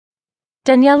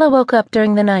Daniela woke up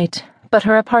during the night, but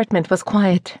her apartment was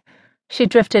quiet. She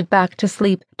drifted back to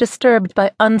sleep, disturbed by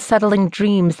unsettling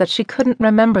dreams that she couldn't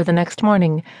remember the next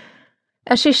morning.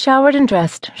 As she showered and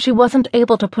dressed, she wasn't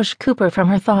able to push Cooper from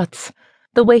her thoughts.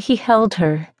 The way he held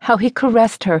her, how he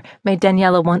caressed her, made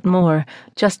Daniela want more,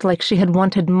 just like she had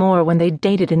wanted more when they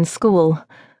dated in school.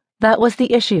 That was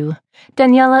the issue.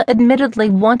 Daniela admittedly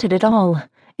wanted it all.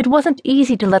 It wasn't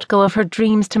easy to let go of her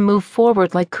dreams to move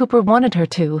forward like Cooper wanted her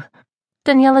to.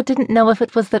 Daniela didn't know if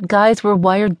it was that guys were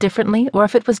wired differently or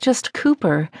if it was just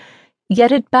Cooper.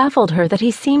 Yet it baffled her that he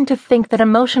seemed to think that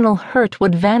emotional hurt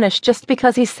would vanish just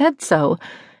because he said so.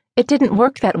 It didn't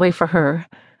work that way for her.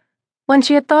 When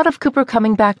she had thought of Cooper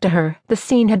coming back to her, the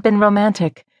scene had been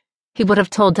romantic. He would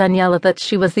have told Daniela that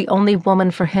she was the only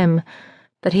woman for him,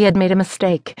 that he had made a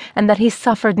mistake, and that he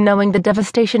suffered knowing the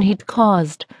devastation he'd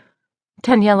caused.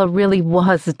 Daniela really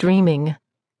was dreaming.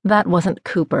 That wasn't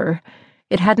Cooper.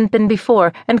 It hadn't been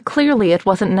before, and clearly it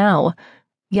wasn't now.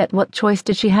 Yet what choice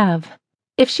did she have?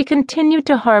 If she continued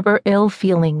to harbor ill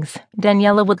feelings,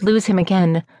 Daniela would lose him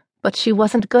again, but she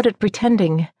wasn't good at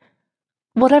pretending.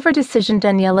 Whatever decision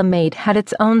Daniela made had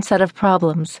its own set of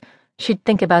problems. She'd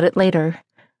think about it later.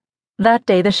 That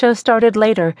day the show started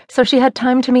later, so she had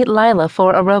time to meet Lila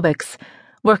for aerobics.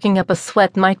 Working up a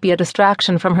sweat might be a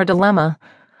distraction from her dilemma.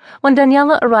 When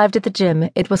Daniela arrived at the gym,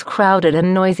 it was crowded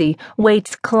and noisy.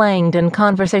 Weights clanged and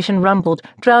conversation rumbled,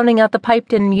 drowning out the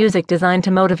piped-in music designed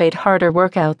to motivate harder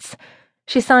workouts.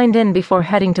 She signed in before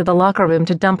heading to the locker room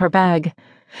to dump her bag.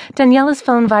 Daniela's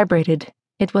phone vibrated.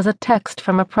 It was a text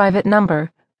from a private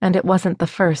number, and it wasn't the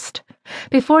first.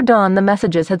 Before dawn, the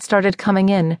messages had started coming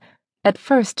in. At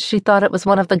first, she thought it was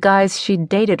one of the guys she'd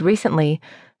dated recently.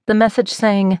 The message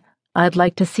saying, "I'd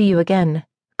like to see you again,"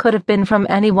 could have been from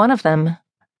any one of them.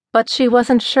 But she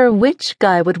wasn't sure which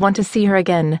guy would want to see her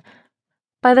again.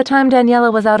 By the time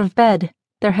Daniela was out of bed,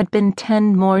 there had been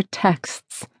 10 more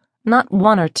texts. Not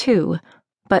 1 or 2,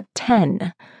 but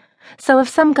 10. So if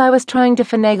some guy was trying to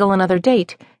finagle another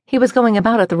date, he was going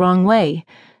about it the wrong way.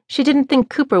 She didn't think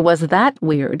Cooper was that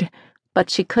weird, but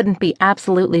she couldn't be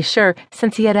absolutely sure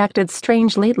since he had acted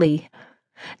strange lately.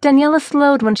 Daniela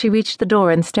slowed when she reached the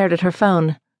door and stared at her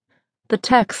phone. The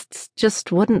texts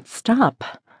just wouldn't stop.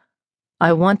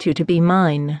 "I want you to be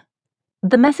mine."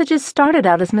 The messages started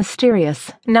out as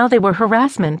mysterious. Now they were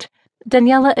harassment.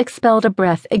 Daniela expelled a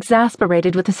breath,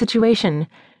 exasperated with the situation.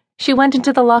 She went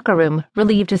into the locker room,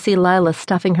 relieved to see Lila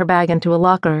stuffing her bag into a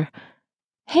locker.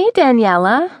 "Hey,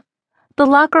 Daniela." The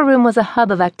locker room was a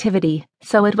hub of activity,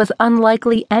 so it was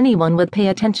unlikely anyone would pay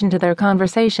attention to their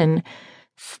conversation.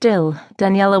 Still,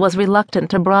 Daniela was reluctant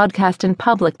to broadcast in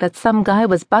public that some guy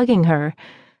was bugging her.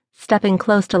 Stepping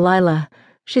close to Lila,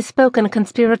 she spoke in a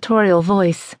conspiratorial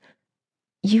voice.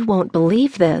 "You won't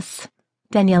believe this,"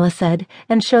 Daniela said,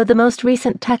 and showed the most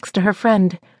recent text to her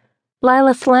friend.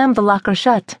 Lila slammed the locker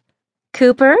shut.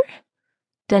 "Cooper?"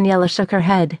 Daniela shook her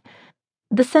head.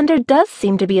 "The sender does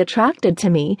seem to be attracted to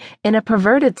me, in a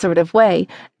perverted sort of way.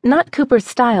 Not Cooper's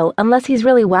style, unless he's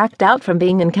really whacked out from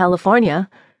being in California."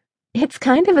 "It's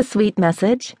kind of a sweet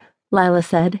message," Lila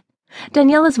said.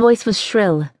 Daniela's voice was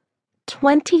shrill.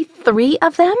 23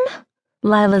 of them?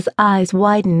 Lila's eyes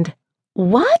widened.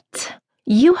 "What?"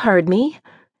 "You heard me."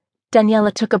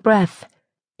 Daniela took a breath.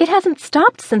 "It hasn't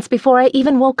stopped since before I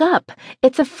even woke up.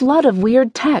 It's a flood of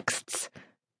weird texts."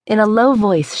 In a low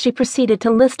voice, she proceeded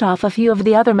to list off a few of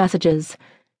the other messages.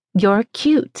 "You're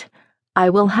cute.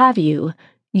 I will have you.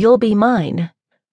 You'll be mine.